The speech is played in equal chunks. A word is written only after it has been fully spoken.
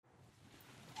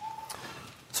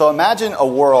So imagine a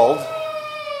world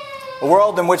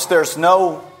in which there's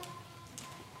no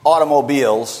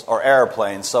automobiles or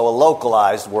airplanes, so a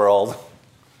localized world.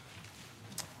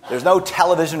 There's no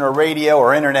television or radio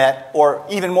or internet, or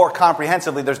even more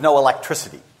comprehensively, there's no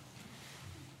electricity.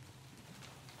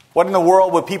 What in the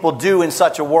world would people do in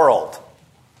such a world?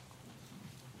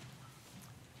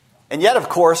 And yet, of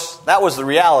course, that was the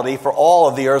reality for all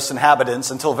of the Earth's inhabitants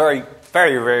until very,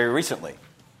 very, very recently.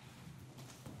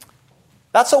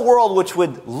 That's a world which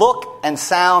would look and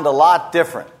sound a lot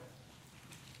different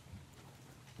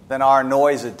than our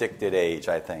noise-addicted age,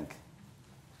 I think.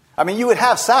 I mean, you would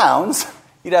have sounds.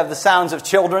 You'd have the sounds of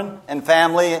children and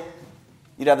family.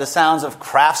 You'd have the sounds of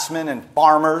craftsmen and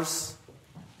farmers.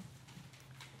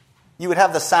 You would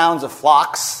have the sounds of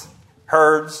flocks,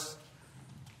 herds.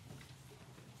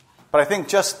 But I think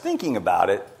just thinking about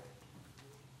it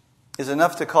is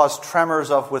enough to cause tremors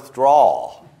of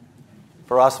withdrawal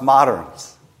for us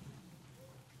moderns.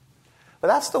 But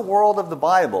that's the world of the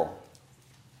Bible.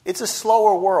 It's a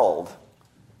slower world.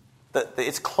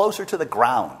 It's closer to the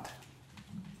ground.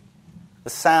 The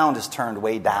sound is turned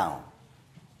way down.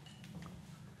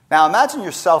 Now imagine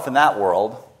yourself in that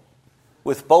world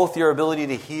with both your ability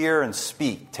to hear and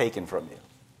speak taken from you.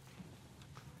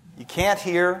 You can't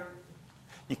hear,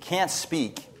 you can't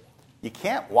speak, you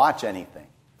can't watch anything.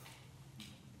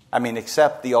 I mean,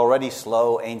 except the already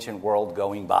slow ancient world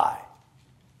going by.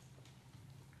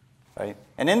 Right?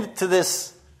 And into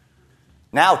this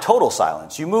now total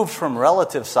silence. You moved from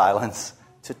relative silence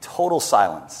to total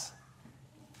silence.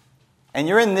 And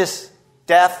you're in this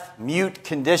deaf, mute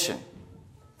condition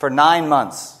for 9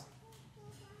 months.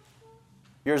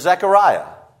 You're Zechariah.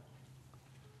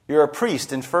 You're a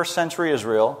priest in first century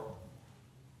Israel.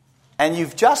 And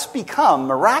you've just become,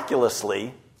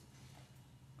 miraculously,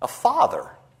 a father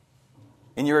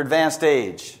in your advanced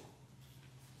age.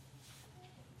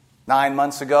 9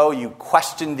 months ago, you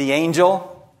questioned the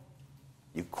angel.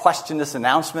 You questioned this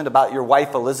announcement about your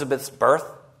wife Elizabeth's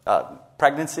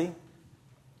pregnancy.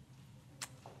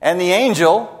 And the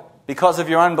angel, because of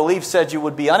your unbelief, said you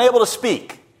would be unable to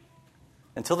speak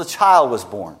until the child was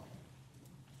born.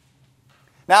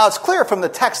 Now, it's clear from the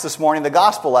text this morning, the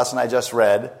gospel lesson I just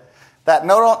read, that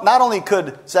not only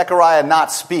could Zechariah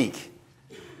not speak,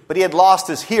 but he had lost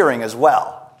his hearing as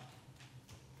well.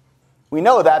 We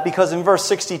know that because in verse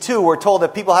 62, we're told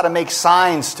that people had to make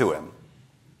signs to him,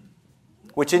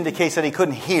 which indicates that he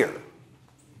couldn't hear.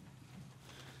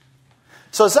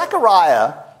 So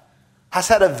Zechariah has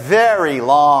had a very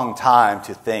long time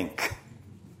to think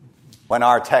when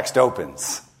our text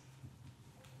opens.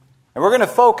 And we're going to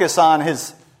focus on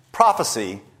his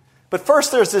prophecy. But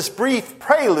first there's this brief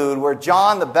prelude where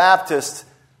John the Baptist,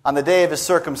 on the day of his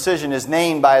circumcision, is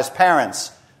named by his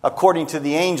parents according to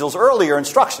the angel's earlier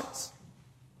instructions.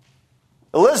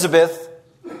 Elizabeth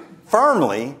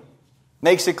firmly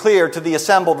makes it clear to the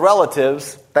assembled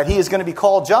relatives that he is going to be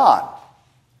called John.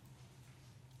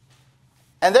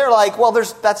 And they're like, well,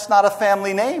 that's not a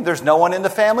family name. There's no one in the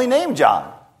family named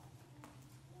John.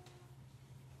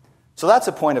 So that's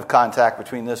a point of contact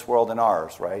between this world and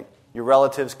ours, right? Your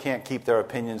relatives can't keep their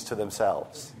opinions to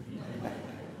themselves.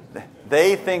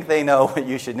 They think they know what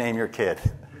you should name your kid.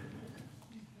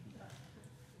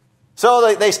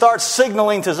 So they start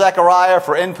signaling to Zechariah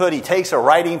for input. He takes a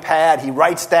writing pad. He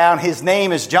writes down, his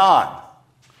name is John.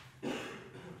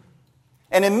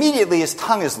 And immediately his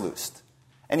tongue is loosed,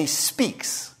 and he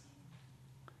speaks.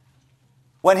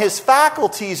 When his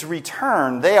faculties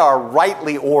return, they are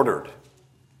rightly ordered.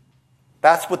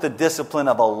 That's what the discipline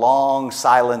of a long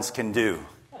silence can do.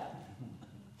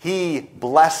 He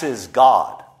blesses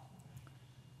God.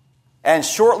 And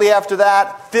shortly after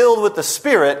that, filled with the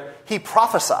Spirit, he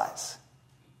prophesies.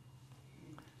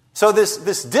 So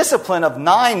this discipline of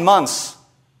 9 months,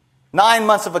 9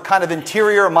 months of a kind of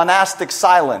interior monastic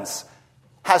silence,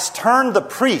 has turned the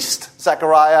priest,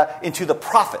 Zechariah, into the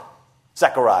prophet,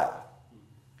 Zechariah.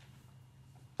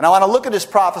 And I want to look at his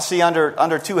prophecy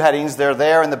under two headings. They're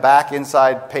there in the back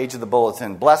inside page of the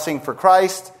bulletin. Blessing for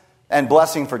Christ and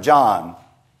blessing for John.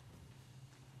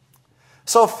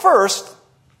 So first,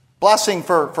 blessing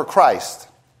for Christ.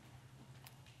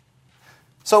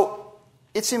 So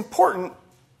it's important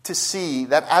to see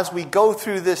that as we go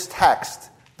through this text,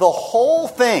 the whole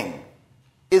thing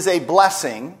is a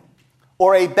blessing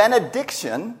or a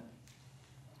benediction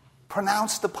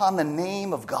pronounced upon the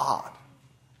name of God.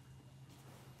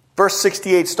 Verse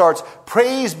 68 starts,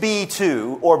 "Praise be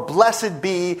to, or blessed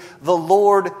be, the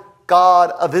Lord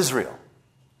God of Israel."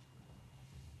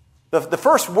 The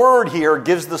first word here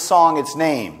gives the song its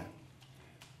name.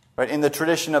 Right? In the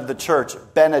tradition of the church,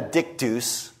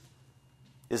 benedictus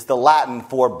is the Latin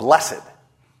for blessed.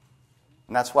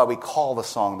 And that's why we call the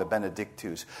song the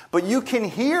Benedictus. But you can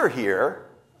hear here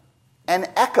an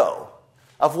echo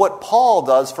of what Paul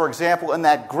does, for example, in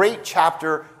that great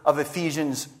chapter of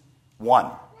Ephesians 1.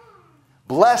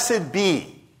 Blessed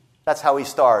be, that's how he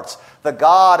starts, the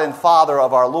God and Father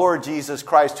of our Lord Jesus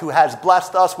Christ, who has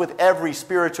blessed us with every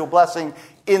spiritual blessing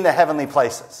in the heavenly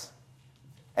places.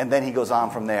 And then he goes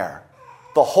on from there.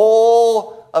 The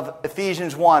whole of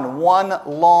Ephesians 1, one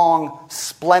long,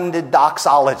 splendid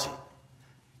doxology.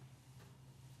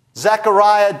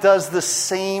 Zechariah does the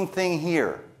same thing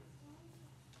here.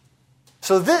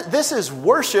 So this is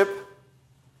worship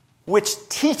which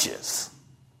teaches.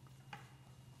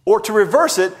 Or to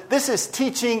reverse it, this is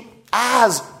teaching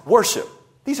as worship.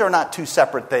 These are not two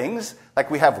separate things.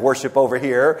 Like we have worship over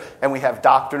here, and we have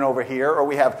doctrine over here, or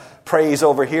we have praise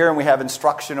over here, and we have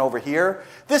instruction over here.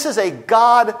 This is a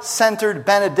God-centered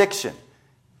benediction.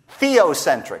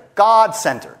 Theocentric,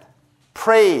 God-centered.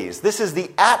 Praise. This is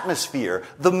the atmosphere,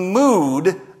 the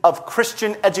mood of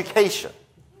Christian education,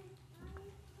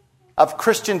 of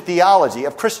Christian theology,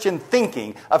 of Christian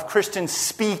thinking, of Christian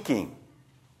speaking.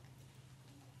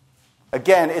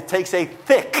 Again, it takes a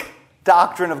thick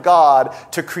doctrine of God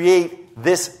to create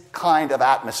this kind of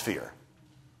atmosphere.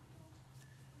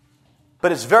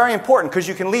 But it's very important because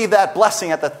you can leave that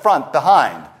blessing at the front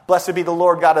behind. Blessed be the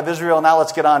Lord God of Israel. Now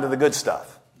let's get on to the good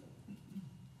stuff.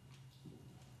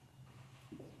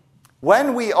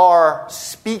 When we are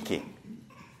speaking,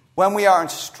 when we are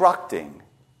instructing,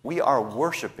 we are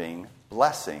worshiping,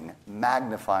 blessing,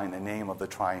 magnifying the name of the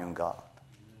triune God.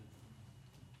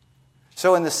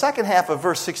 So in the second half of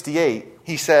verse 68,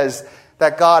 he says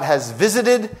that God has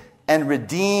visited and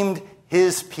redeemed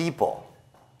his people.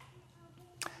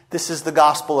 This is the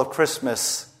gospel of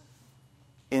Christmas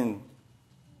in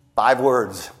 5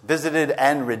 words. Visited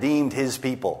and redeemed his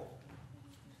people.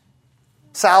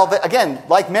 Again,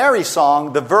 like Mary's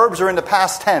song, the verbs are in the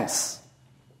past tense.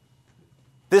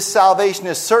 This salvation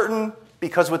is certain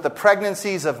because with the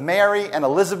pregnancies of Mary and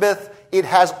Elizabeth, it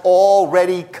has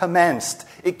already commenced.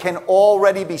 It can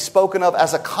already be spoken of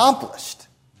as accomplished.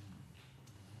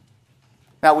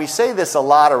 Now, we say this a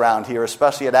lot around here,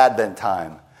 especially at Advent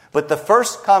time. But the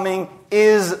first coming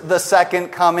is the second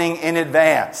coming in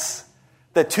advance.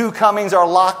 The two comings are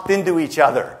locked into each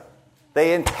other.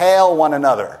 They entail one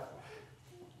another.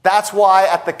 That's why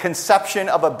at the conception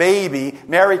of a baby,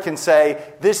 Mary can say,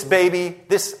 this baby,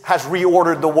 this has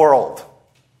reordered the world.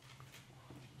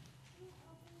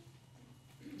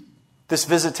 This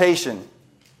visitation,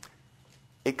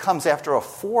 it comes after a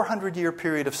 400-year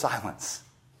period of silence.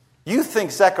 You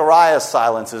think Zechariah's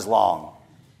silence is long.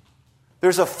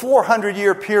 There's a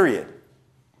 400-year period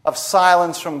of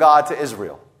silence from God to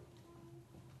Israel.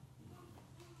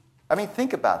 I mean,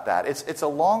 think about that. It's a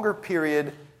longer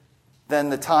period than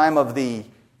the time of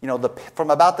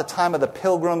from about the time of the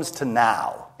Pilgrims to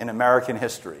now in American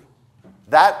history.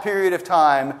 That period of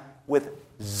time with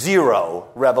zero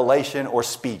revelation or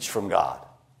speech from God.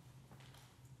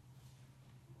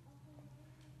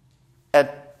 And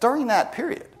during that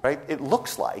period, right, it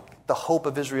looks like the hope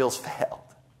of Israel's failed.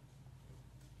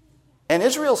 And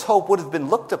Israel's hope would have been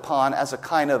looked upon as a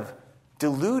kind of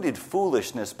deluded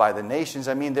foolishness by the nations.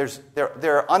 I mean,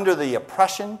 they're under the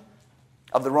oppression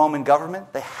of the Roman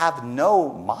government. They have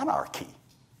no monarchy.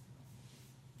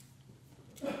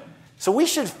 So we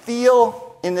should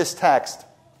feel in this text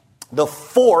the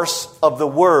force of the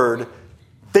word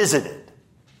visited.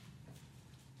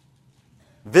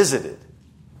 Visited.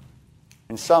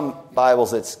 In some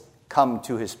Bibles, it's come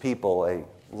to his people, a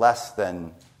less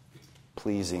than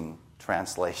pleasing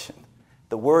translation.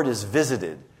 The word is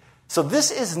visited. So this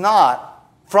is not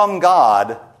from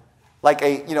God like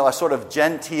a sort of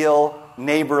genteel,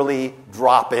 neighborly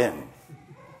drop-in,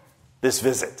 this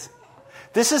visit.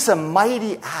 This is a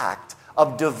mighty act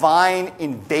of divine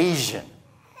invasion.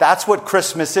 That's what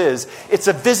Christmas is. It's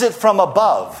a visit from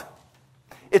above.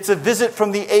 It's a visit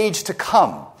from the age to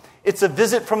come. It's a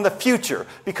visit from the future,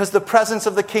 because the presence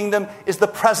of the kingdom is the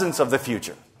presence of the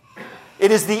future.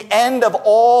 It is the end of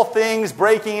all things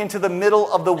breaking into the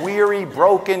middle of the weary,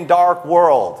 broken, dark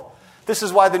world. This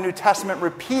is why the New Testament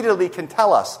repeatedly can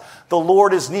tell us the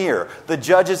Lord is near, the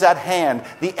judge is at hand,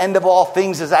 the end of all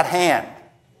things is at hand.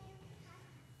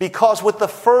 Because with the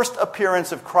first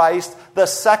appearance of Christ, the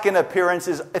second appearance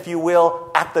is, if you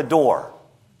will, at the door,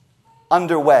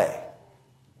 underway.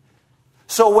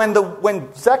 So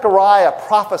when Zechariah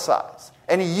prophesies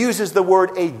and he uses the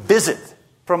word a visit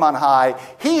from on high,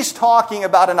 he's talking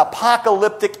about an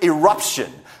apocalyptic eruption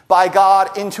by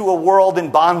God into a world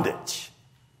in bondage.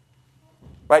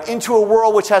 Right? Into a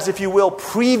world which has, if you will,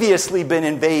 previously been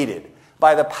invaded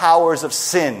by the powers of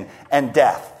sin and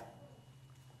death.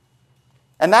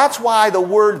 And that's why the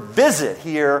word visit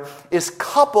here is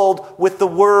coupled with the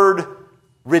word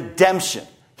redemption.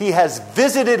 He has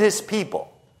visited his people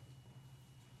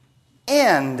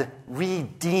and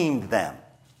redeemed them.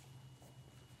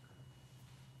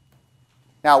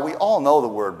 Now, we all know the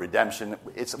word redemption.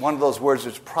 It's one of those words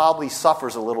which probably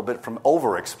suffers a little bit from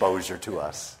overexposure to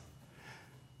us.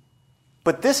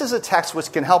 But this is a text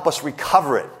which can help us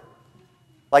recover it,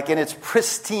 like in its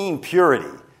pristine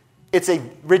purity.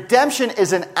 Redemption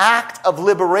is an act of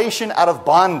liberation out of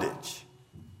bondage,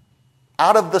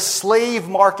 out of the slave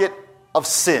market of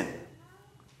sin,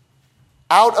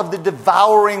 out of the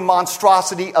devouring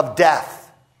monstrosity of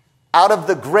death, out of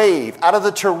the grave, out of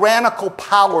the tyrannical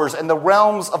powers and the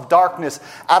realms of darkness,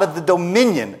 out of the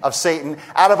dominion of Satan,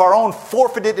 out of our own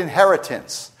forfeited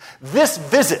inheritance. This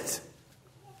visit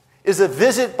is a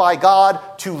visit by God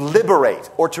to liberate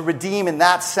or to redeem in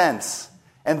that sense.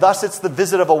 And thus it's the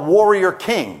visit of a warrior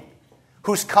king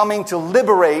who's coming to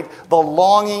liberate the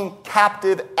longing,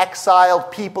 captive,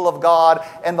 exiled people of God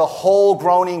and the whole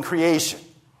groaning creation.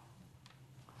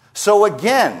 So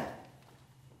again,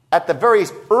 at the very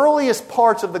earliest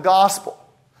parts of the gospel,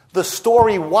 the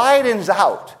story widens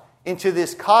out into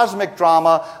this cosmic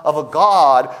drama of a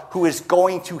God who is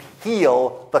going to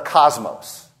heal the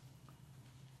cosmos.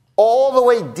 All the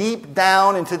way deep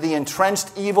down into the entrenched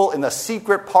evil in the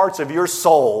secret parts of your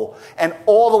soul, and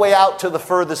all the way out to the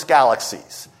furthest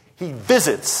galaxies. He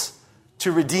visits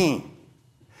to redeem.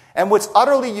 And what's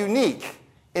utterly unique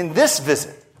in this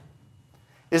visit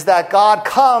is that God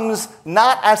comes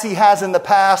not as he has in the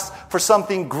past for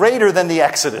something greater than the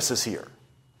Exodus is here.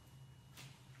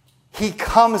 He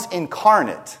comes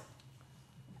incarnate.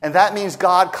 And that means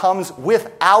God comes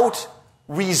without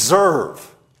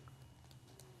reserve.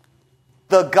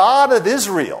 The God of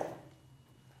Israel.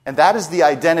 And that is the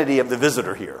identity of the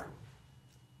visitor here.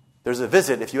 There's a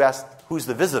visit. If you ask who's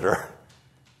the visitor,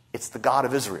 it's the God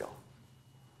of Israel.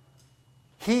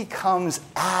 He comes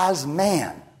as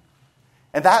man.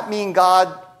 And that means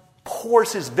God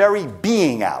pours his very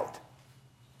being out.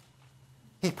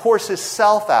 He pours his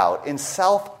self out in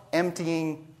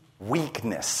self-emptying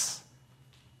weakness,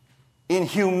 in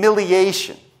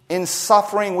humiliation, in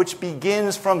suffering which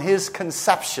begins from his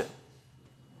conception.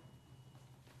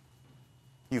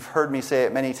 You've heard me say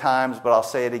it many times, but I'll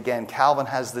say it again. Calvin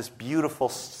has this beautiful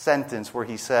sentence where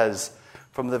he says,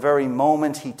 from the very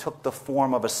moment he took the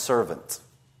form of a servant,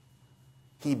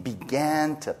 he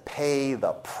began to pay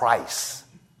the price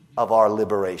of our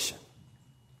liberation.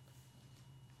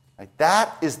 Right?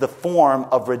 That is the form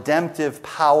of redemptive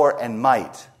power and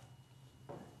might.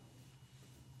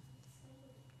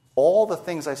 All the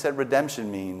things I said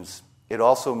redemption means, it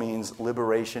also means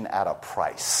liberation at a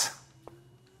price.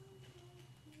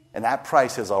 And that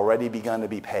price has already begun to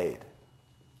be paid.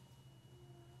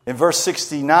 In verse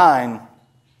 69,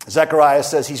 Zechariah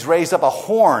says he's raised up a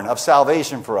horn of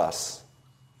salvation for us.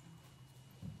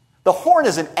 The horn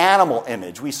is an animal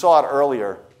image. We saw it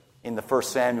earlier in the 1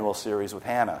 Samuel series with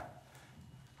Hannah.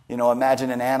 You know, imagine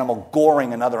an animal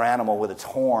goring another animal with its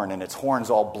horn, and its horn's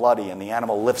all bloody, and the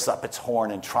animal lifts up its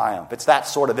horn in triumph. It's that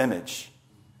sort of image.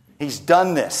 He's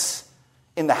done this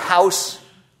in the house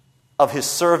of his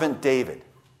servant David.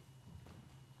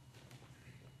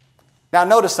 Now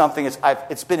notice something,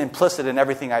 it's been implicit in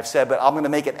everything I've said, but I'm going to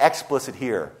make it explicit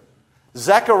here.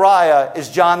 Zechariah is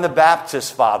John the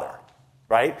Baptist's father,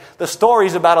 right? The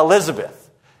story's about Elizabeth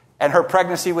and her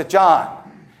pregnancy with John.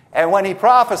 And when he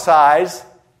prophesies,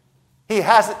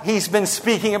 he's been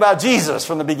speaking about Jesus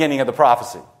from the beginning of the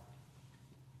prophecy.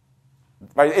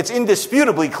 Right? It's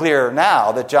indisputably clear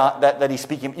now that he's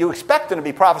speaking. You expect him to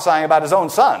be prophesying about his own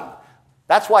son.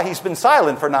 That's why he's been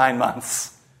silent for 9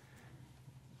 months.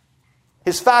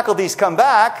 His faculties come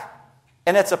back,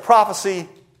 and it's a prophecy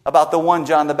about the one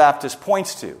John the Baptist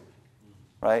points to.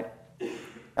 Right?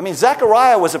 I mean,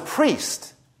 Zechariah was a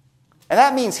priest. And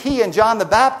that means he and John the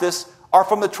Baptist are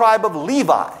from the tribe of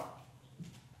Levi.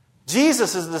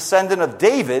 Jesus is a descendant of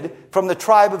David from the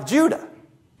tribe of Judah.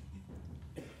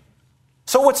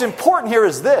 So what's important here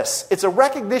is this. It's a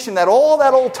recognition that all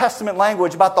that Old Testament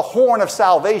language about the horn of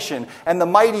salvation and the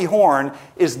mighty horn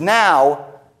is now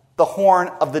the horn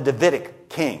of the Davidic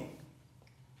king.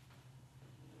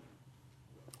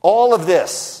 All of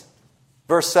this,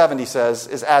 verse 70 says,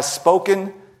 is as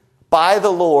spoken by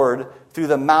the Lord through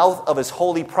the mouth of his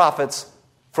holy prophets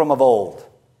from of old.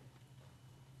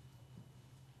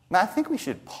 Now, I think we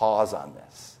should pause on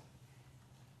this.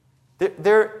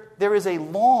 There is a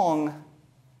long,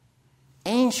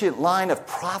 ancient line of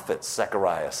prophets,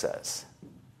 Zechariah says,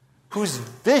 whose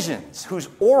visions, whose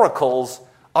oracles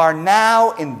are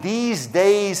now in these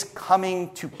days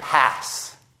coming to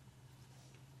pass.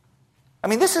 I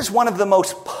mean, this is one of the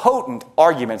most potent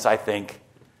arguments, I think,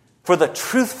 for the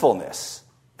truthfulness,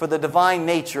 for the divine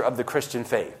nature of the Christian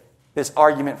faith. This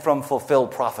argument from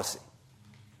fulfilled prophecy.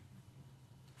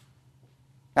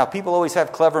 Now, people always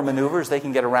have clever maneuvers. They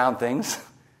can get around things.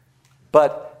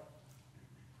 But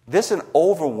this is an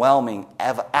overwhelming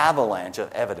avalanche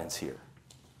of evidence here.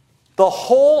 The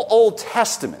whole Old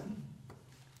Testament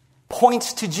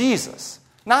points to Jesus,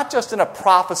 not just in a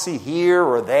prophecy here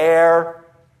or there,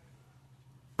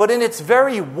 but in its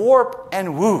very warp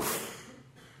and woof.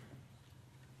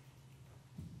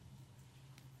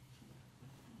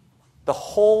 The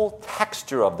whole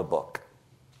texture of the book.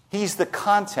 He's the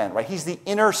content, right? He's the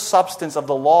inner substance of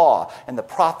the law and the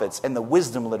prophets and the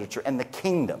wisdom literature and the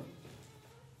kingdom.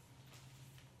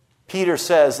 Peter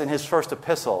says in his first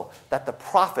epistle that the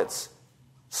prophets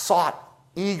sought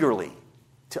eagerly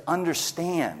to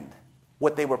understand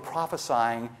what they were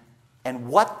prophesying and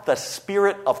what the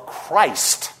Spirit of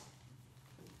Christ,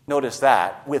 notice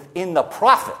that, within the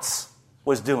prophets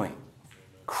was doing.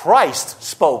 Christ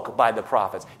spoke by the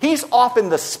prophets. He's often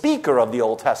the speaker of the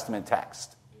Old Testament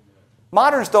text.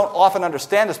 Moderns don't often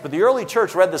understand this, but the early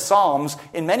church read the Psalms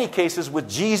in many cases with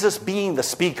Jesus being the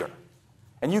speaker.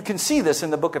 And you can see this in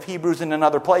the book of Hebrews and in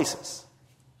other places.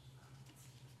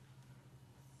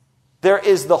 There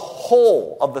is the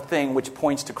whole of the thing which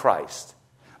points to Christ.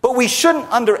 But we shouldn't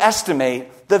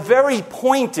underestimate the very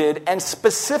pointed and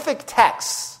specific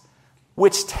texts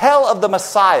which tell of the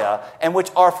Messiah and which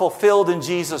are fulfilled in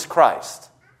Jesus Christ.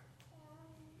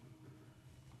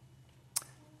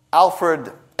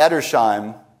 Alfred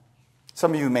Edersheim,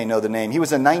 some of you may know the name, he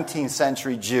was a 19th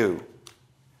century Jew.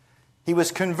 He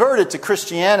was converted to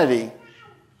Christianity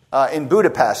in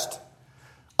Budapest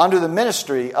under the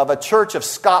ministry of a Church of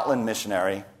Scotland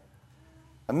missionary,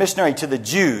 a missionary to the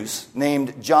Jews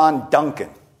named John Duncan.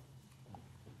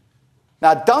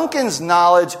 Now, Duncan's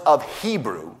knowledge of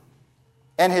Hebrew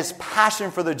and his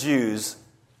passion for the Jews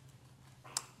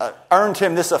earned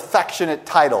him this affectionate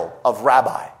title of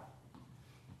Rabbi.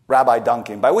 Rabbi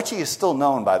Duncan, by which he is still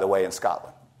known, by the way, in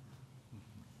Scotland.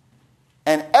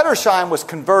 And Edersheim was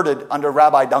converted under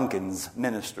Rabbi Duncan's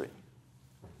ministry.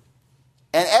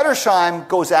 And Edersheim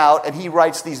goes out and he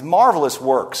writes these marvelous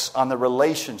works on the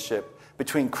relationship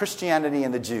between Christianity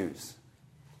and the Jews.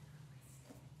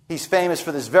 He's famous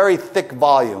for this very thick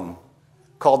volume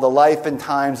called The Life and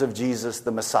Times of Jesus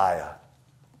the Messiah,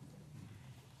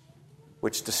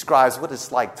 which describes what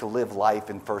it's like to live life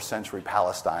in first century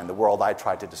Palestine, the world I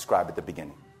tried to describe at the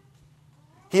beginning.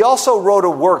 He also wrote a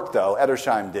work, though,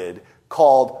 Edersheim did,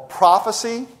 called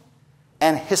Prophecy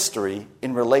and History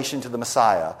in Relation to the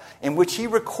Messiah, in which he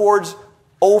records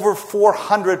over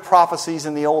 400 prophecies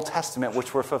in the Old Testament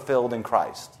which were fulfilled in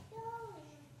Christ.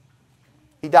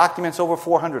 He documents over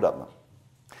 400 of them.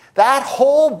 That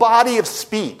whole body of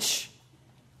speech,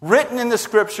 written in the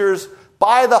Scriptures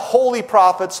by the holy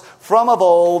prophets from of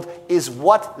old, is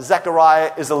what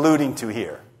Zechariah is alluding to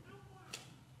here.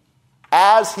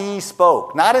 As he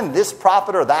spoke, not in this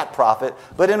prophet or that prophet,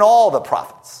 but in all the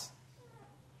prophets.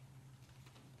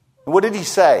 And what did he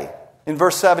say? In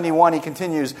verse 71, he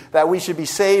continues that we should be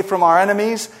saved from our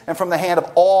enemies and from the hand of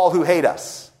all who hate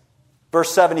us.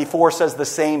 Verse 74 says the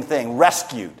same thing,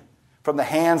 rescued from the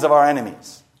hands of our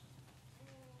enemies.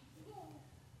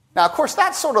 Now, of course,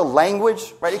 that sort of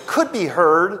language, right, it could be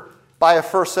heard by a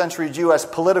first century Jew as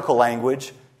political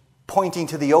language, pointing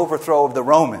to the overthrow of the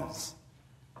Romans.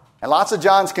 And lots of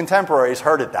John's contemporaries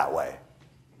heard it that way.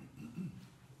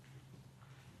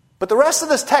 But the rest of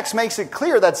this text makes it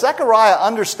clear that Zechariah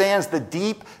understands the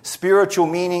deep spiritual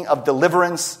meaning of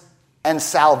deliverance and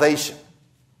salvation.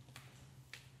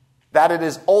 That it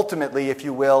is ultimately, if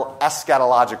you will,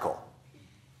 eschatological.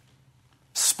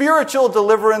 Spiritual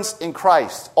deliverance in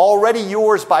Christ, already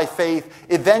yours by faith,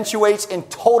 eventuates in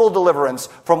total deliverance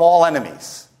from all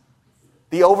enemies.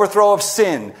 The overthrow of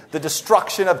sin, the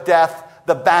destruction of death,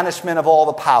 the banishment of all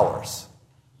the powers.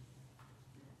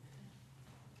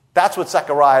 That's what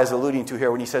Zechariah is alluding to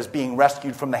here when he says being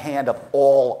rescued from the hand of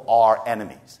all our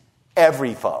enemies,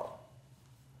 every foe.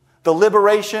 The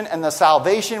liberation and the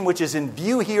salvation which is in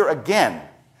view here again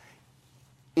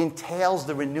entails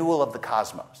the renewal of the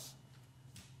cosmos.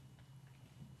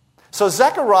 So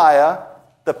Zechariah,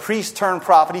 the priest turned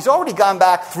prophet, he's already gone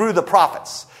back through the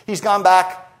prophets. He's gone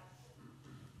back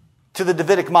to the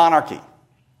Davidic monarchy.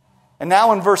 And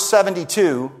now in verse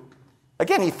 72,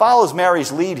 again, he follows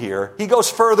Mary's lead here. He goes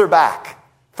further back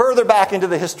into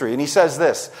the history. And he says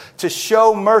this, to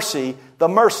show mercy, the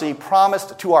mercy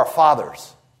promised to our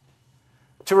fathers,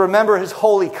 to remember his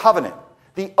holy covenant,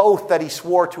 the oath that he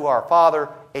swore to our father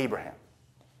Abraham.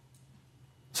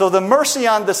 So the mercy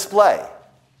on display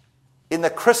in the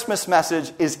Christmas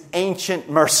message is ancient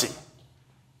mercy,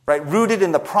 right? Rooted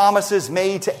in the promises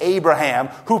made to Abraham,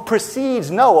 who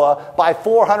precedes Noah by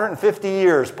 450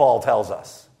 years, Paul tells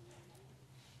us.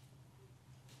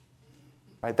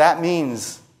 Right? That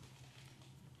means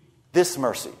this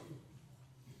mercy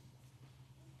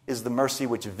is the mercy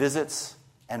which visits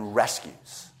and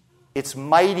rescues. It's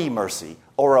mighty mercy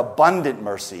or abundant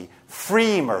mercy,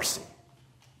 free mercy,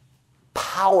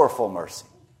 powerful mercy.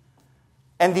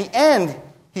 And the end,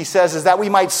 he says, is that we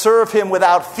might serve him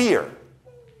without fear,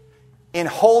 in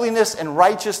holiness and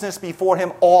righteousness before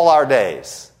him all our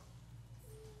days.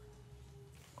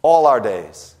 All our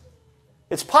days.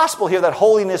 It's possible here that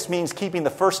holiness means keeping the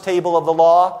first table of the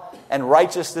law, and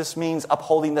righteousness means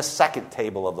upholding the second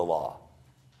table of the law.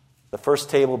 The first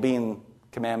table being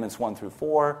commandments 1 through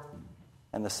 4,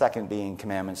 and the second being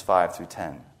commandments 5 through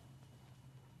 10.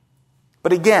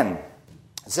 But again,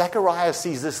 Zechariah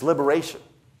sees this liberation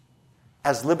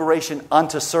as liberation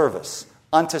unto service,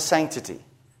 unto sanctity.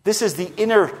 This is the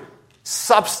inner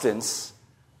substance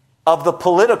of the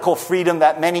political freedom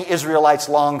that many Israelites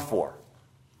longed for.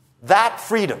 That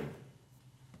freedom,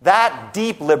 that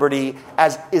deep liberty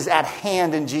is at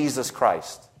hand in Jesus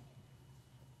Christ.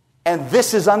 And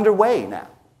this is underway now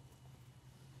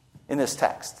in this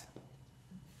text.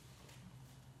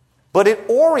 But it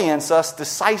orients us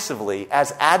decisively,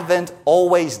 as Advent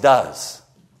always does.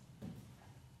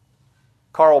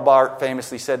 Karl Barth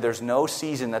famously said there's no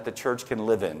season that the church can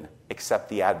live in except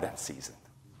the Advent season.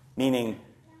 Meaning,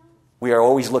 we are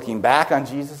always looking back on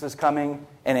Jesus' coming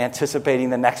and anticipating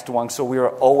the next one, so we are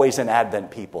always an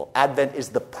Advent people. Advent is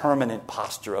the permanent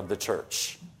posture of the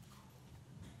church.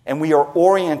 And we are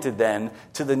oriented then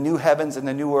to the new heavens and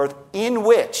the new earth in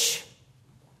which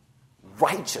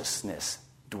righteousness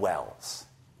dwells.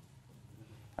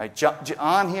 Right,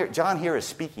 John here is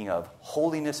speaking of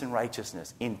holiness and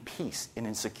righteousness in peace and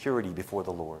in security before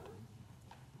the Lord.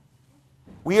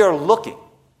 We are looking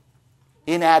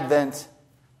in Advent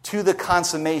to the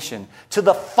consummation, to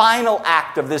the final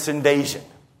act of this invasion.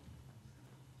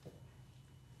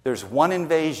 There's one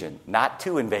invasion, not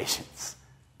two invasions.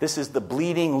 This is the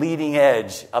bleeding leading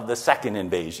edge of the second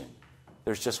invasion.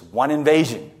 There's just one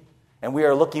invasion, and we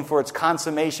are looking for its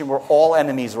consummation where all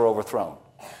enemies are overthrown.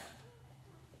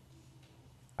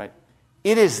 Right?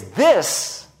 It is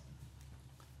this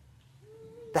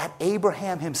that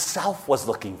Abraham himself was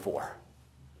looking for.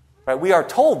 Right? We are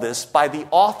told this by the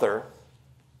author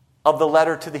of the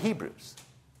letter to the Hebrews,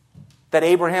 that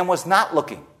Abraham was not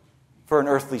looking for an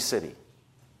earthly city.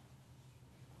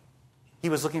 He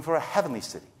was looking for a heavenly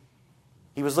city.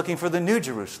 He was looking for the New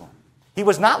Jerusalem. He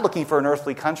was not looking for an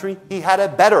earthly country. He had a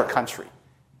better country.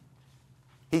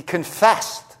 He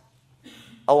confessed,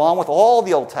 along with all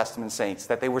the Old Testament saints,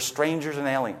 that they were strangers and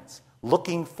aliens,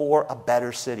 looking for a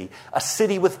better city, a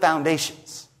city with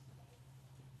foundations,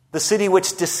 the city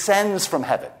which descends from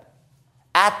heaven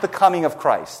at the coming of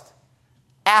Christ,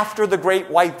 after the great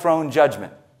white throne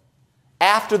judgment,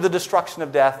 after the destruction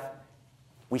of death.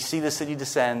 We see the city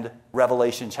descend,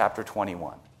 Revelation chapter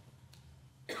 21.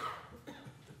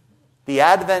 The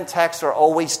Advent texts are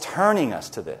always turning us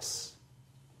to this.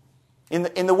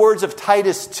 In the words of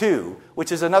Titus 2,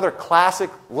 which is another classic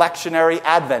lectionary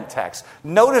Advent text,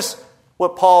 notice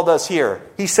what Paul does here.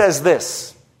 He says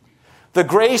this: the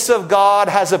grace of God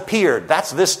has appeared.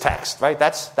 That's this text, right?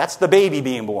 That's the baby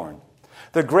being born.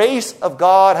 The grace of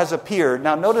God has appeared.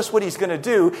 Now notice what he's going to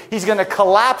do. He's going to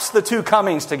collapse the two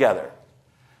comings together.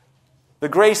 The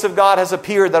grace of God has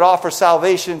appeared that offers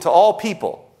salvation to all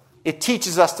people. It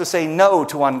teaches us to say no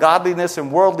to ungodliness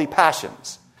and worldly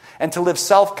passions, and to live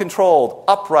self-controlled,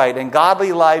 upright, and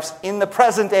godly lives in the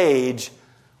present age,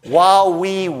 while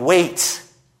we wait,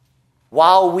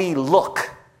 while we look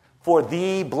for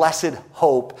the blessed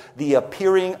hope, the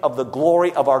appearing of the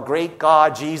glory of our great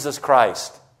God, Jesus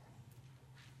Christ.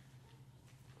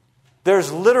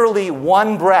 There's literally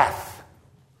one breath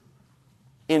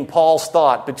in Paul's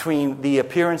thought between the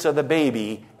appearance of the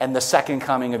baby and the second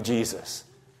coming of Jesus.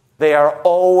 They are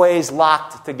always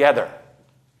locked together,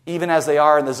 even as they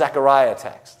are in the Zechariah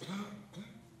text.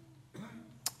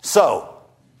 So,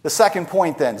 the second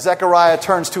point then, Zechariah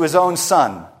turns to his own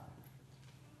son.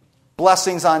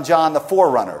 Blessings on John the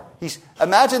forerunner.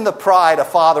 Imagine the pride a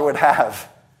father would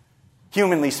have,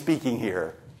 humanly speaking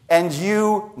here. And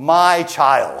you, my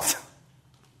child,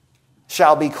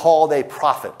 shall be called a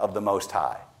prophet of the Most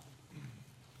High.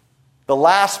 The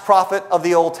last prophet of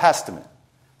the Old Testament.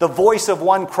 The voice of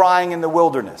one crying in the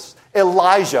wilderness.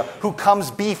 Elijah, who comes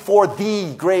before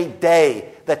the great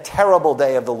day, the terrible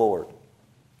day of the Lord.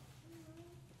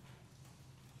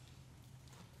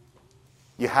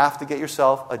 you have to get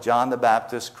yourself a John the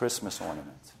Baptist Christmas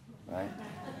ornament, right?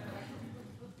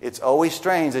 It's always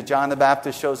strange that John the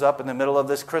Baptist shows up in the middle of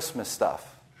this Christmas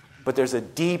stuff. But there's a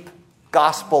deep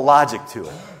gospel logic to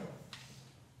it.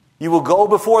 You will go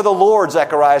before the Lord,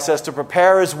 Zechariah says, to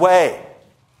prepare his way.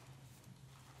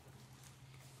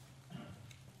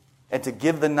 And to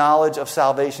give the knowledge of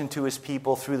salvation to his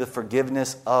people through the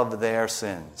forgiveness of their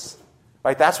sins.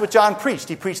 Right? That's what John preached.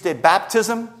 He preached a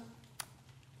baptism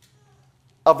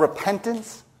of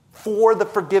repentance for the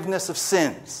forgiveness of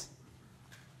sins.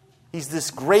 He's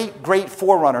this great, great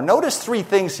forerunner. Notice three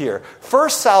things here.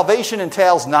 First, salvation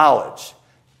entails knowledge.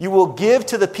 You will give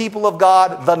to the people of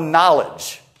God the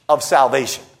knowledge of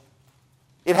salvation.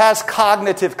 It has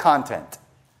cognitive content.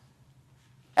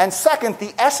 And second,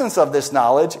 the essence of this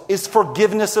knowledge is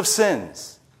forgiveness of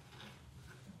sins.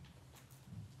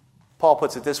 Paul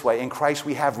puts it this way, in Christ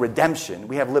we have redemption,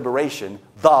 we have liberation,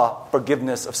 the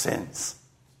forgiveness of sins.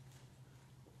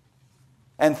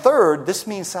 And third, this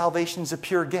means salvation is a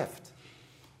pure gift.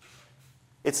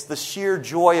 It's the sheer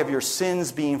joy of your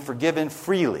sins being forgiven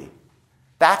freely.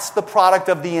 That's the product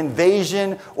of the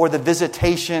invasion or the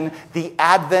visitation, the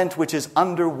advent which is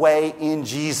underway in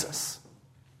Jesus.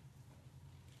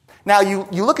 Now, you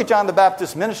look at John the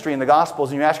Baptist's ministry in the Gospels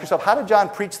and you ask yourself, how did John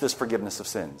preach this forgiveness of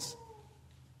sins?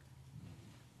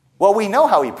 Well, we know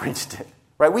how he preached it,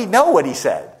 right? We know what he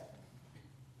said.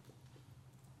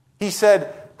 He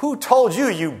said, "Who told you,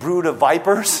 you brood of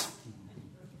vipers,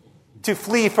 to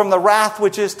flee from the wrath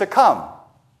which is to come?"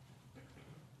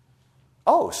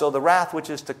 Oh, so the wrath which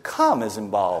is to come is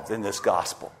involved in this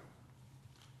gospel.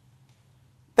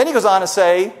 Then he goes on to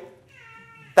say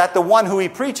that the one who he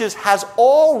preaches has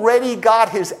already got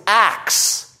his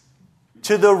axe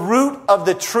to the root of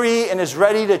the tree and is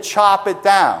ready to chop it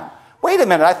down. Wait a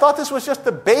minute, I thought this was just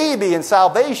the baby in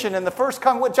salvation and the first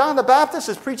coming. What, John the Baptist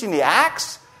is preaching the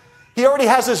axe? He already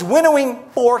has his winnowing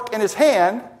fork in his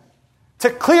hand to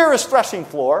clear his threshing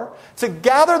floor, to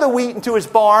gather the wheat into his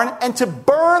barn, and to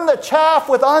burn the chaff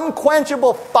with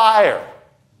unquenchable fire.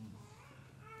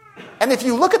 And if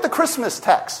you look at the Christmas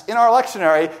text in our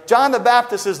lectionary, John the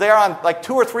Baptist is there on like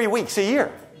 2 or 3 weeks a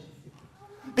year.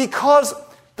 Because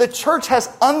the church has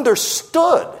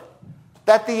understood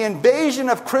that the invasion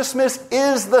of Christmas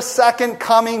is the second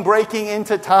coming breaking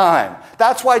into time.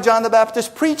 That's why John the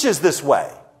Baptist preaches this way.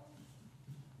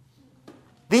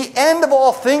 The end of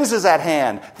all things is at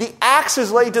hand. The axe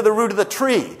is laid to the root of the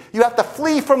tree. You have to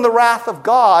flee from the wrath of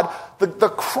God. The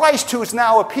Christ who is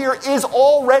now appear is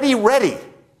already ready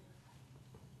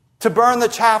to burn the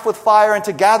chaff with fire and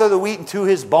to gather the wheat into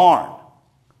his barn.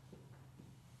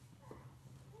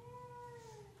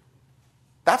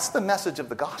 That's the message of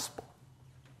the gospel.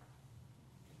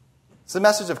 It's the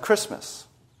message of Christmas.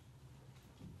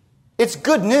 It's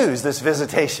good news, this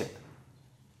visitation.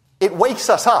 It wakes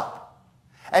us up.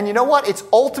 And you know what? It's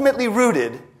ultimately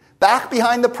rooted back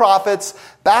behind the prophets,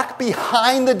 back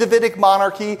behind the Davidic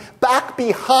monarchy, back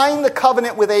behind the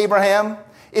covenant with Abraham.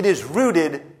 It is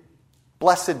rooted,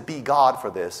 blessed be God for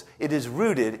this, it is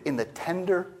rooted in the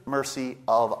tender mercy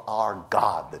of our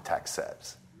God, the text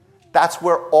says. That's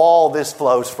where all this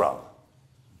flows from.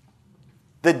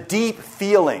 The deep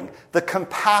feeling, the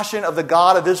compassion of the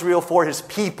God of Israel for his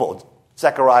people,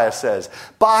 Zechariah says.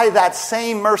 By that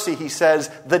same mercy, he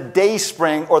says, the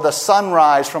dayspring or the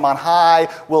sunrise from on high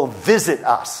will visit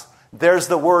us. There's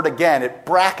the word again. It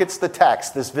brackets the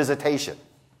text, this visitation.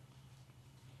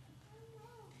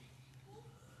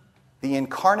 The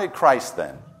incarnate Christ,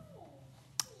 then,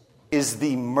 is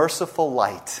the merciful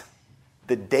light,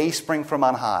 the dayspring from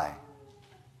on high.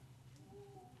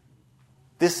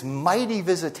 This mighty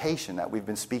visitation that we've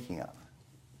been speaking of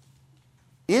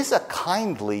is a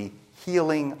kindly,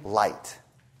 healing light.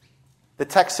 The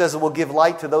text says it will give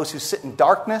light to those who sit in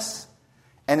darkness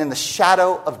and in the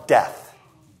shadow of death.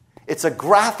 It's a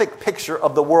graphic picture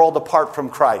of the world apart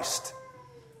from Christ.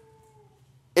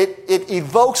 It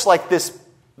evokes like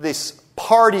this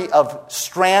party of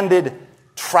stranded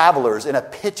travelers in a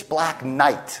pitch black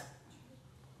night,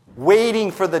 waiting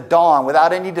for the dawn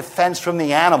without any defense from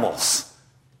the animals.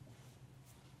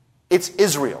 It's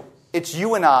Israel. It's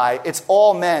you and I. It's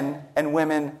all men and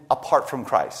women apart from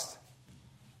Christ.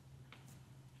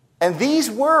 And these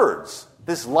words,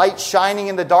 this light shining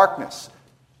in the darkness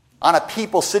on a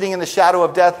people sitting in the shadow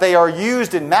of death, they are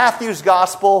used in Matthew's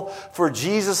gospel for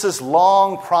Jesus'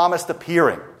 long-promised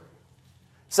appearing.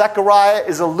 Zechariah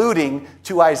is alluding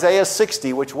to Isaiah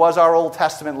 60, which was our Old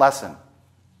Testament lesson.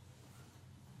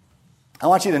 I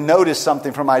want you to notice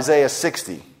something from Isaiah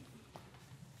 60.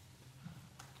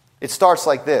 It starts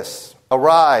like this.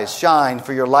 Arise, shine,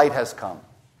 for your light has come,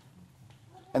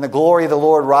 and the glory of the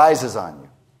Lord rises on you.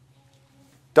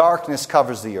 Darkness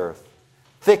covers the earth.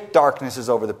 Thick darkness is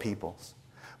over the peoples.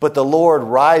 But the Lord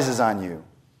rises on you.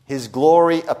 His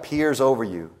glory appears over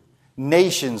you.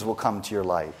 Nations will come to your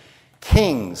light.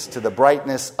 Kings to the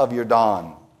brightness of your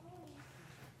dawn.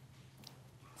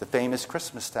 The famous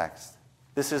Christmas text.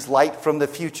 This is light from the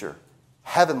future.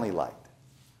 Heavenly light.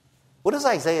 What does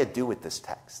Isaiah do with this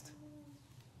text?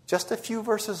 Just a few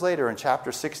verses later in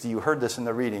chapter 60, you heard this in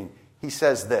the reading, he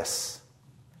says this.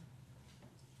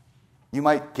 You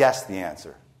might guess the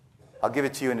answer. I'll give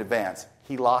it to you in advance.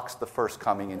 He locks the first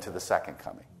coming into the second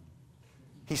coming.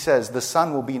 He says, the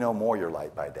sun will be no more your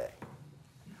light by day,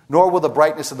 nor will the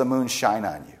brightness of the moon shine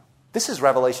on you. This is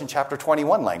Revelation chapter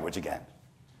 21 language again.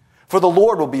 For the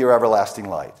Lord will be your everlasting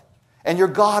light, and your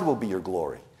God will be your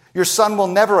glory. Your sun will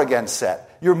never again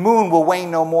set. Your moon will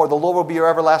wane no more. The Lord will be your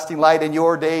everlasting light, and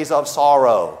your days of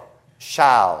sorrow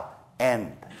shall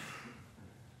end.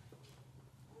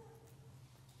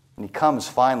 And he comes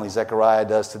finally, Zechariah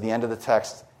does, to the end of the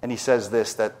text, and he says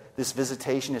this, that this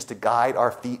visitation is to guide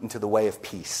our feet into the way of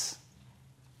peace.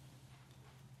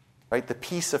 Right? The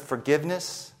peace of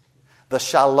forgiveness, the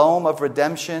shalom of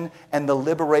redemption, and the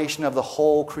liberation of the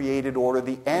whole created order.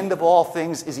 The end of all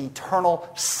things is eternal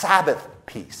Sabbath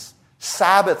peace,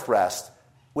 Sabbath rest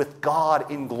with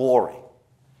God in glory.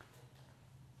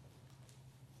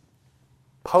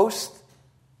 Post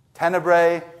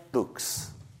tenebrae lux.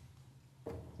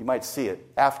 You might see it.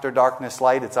 After darkness,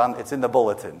 light. It's in the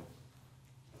bulletin.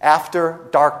 After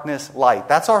darkness, light.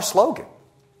 That's our slogan.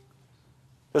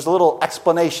 There's a little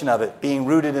explanation of it being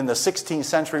rooted in the 16th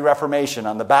century Reformation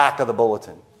on the back of the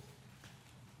bulletin.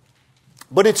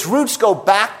 But its roots go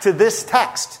back to this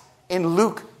text in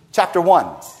Luke chapter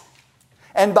 1.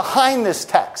 And behind this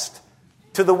text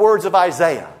to the words of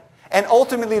Isaiah. And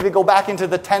ultimately they go back into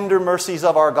the tender mercies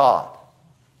of our God.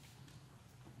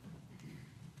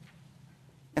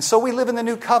 And so we live in the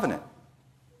new covenant.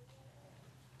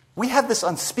 We have this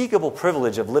unspeakable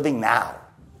privilege of living now,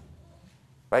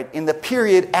 right? In the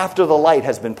period after the light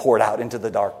has been poured out into the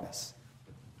darkness.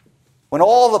 When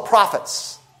all the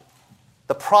prophets,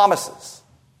 the promises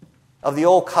of the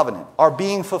old covenant are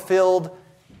being fulfilled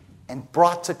and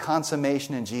brought to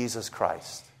consummation in Jesus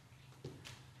Christ.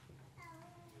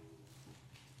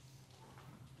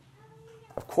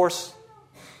 Of course,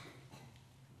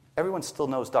 everyone still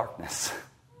knows darkness.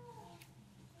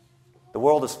 The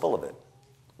world is full of it.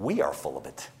 We are full of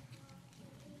it.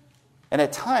 And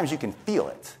at times you can feel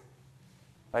it.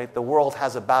 Right? The world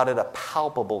has about it a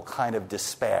palpable kind of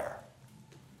despair.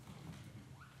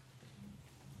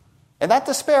 And that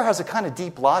despair has a kind of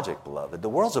deep logic, beloved. The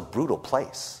world's a brutal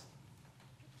place.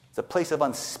 It's a place of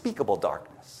unspeakable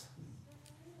darkness.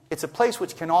 It's a place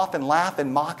which can often laugh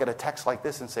and mock at a text like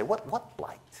this and say, what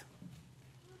light?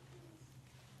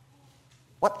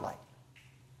 What light?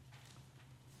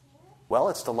 Well,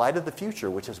 it's the light of the future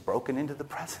which has broken into the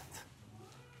present.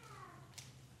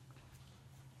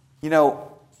 You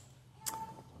know,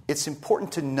 it's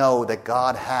important to know that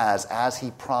God has, as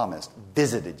He promised,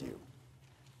 visited you.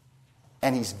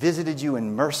 And He's visited you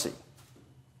in mercy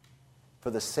for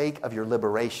the sake of your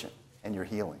liberation and your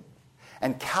healing.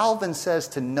 And Calvin says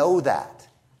to know that,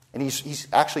 and he's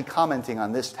actually commenting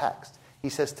on this text. He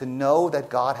says to know that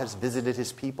God has visited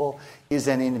His people is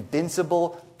an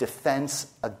invincible defense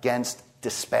against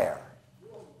despair.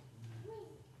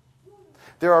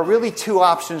 There are really two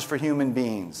options for human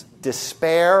beings: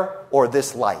 despair or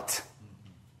this light.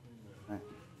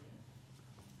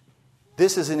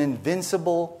 This is an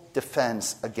invincible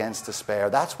defense against despair.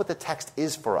 That's what the text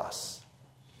is for us.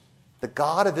 The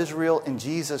God of Israel in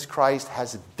Jesus Christ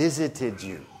has visited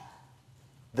you.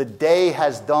 The day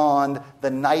has dawned.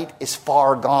 The night is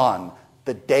far gone.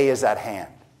 The day is at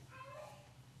hand.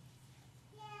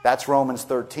 That's Romans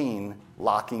 13,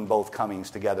 locking both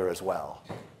comings together as well.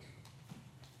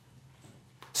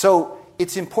 So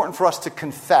it's important for us to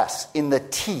confess in the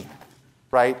teeth,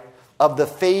 right, of the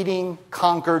fading,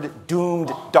 conquered,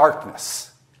 doomed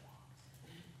darkness.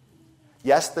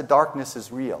 Yes, the darkness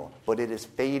is real, but it is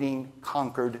fading,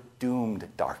 conquered, doomed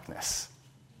darkness.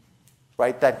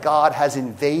 Right? That God has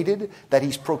invaded, that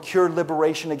He's procured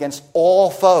liberation against all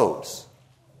foes,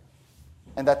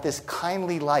 and that this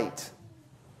kindly light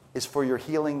is for your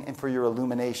healing and for your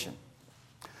illumination.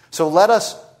 So let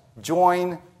us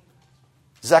join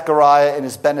Zechariah and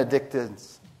his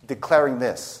benedictions declaring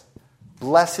this: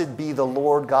 Blessed be the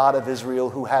Lord God of Israel,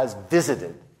 who has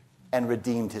visited and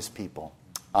redeemed His people.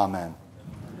 Amen.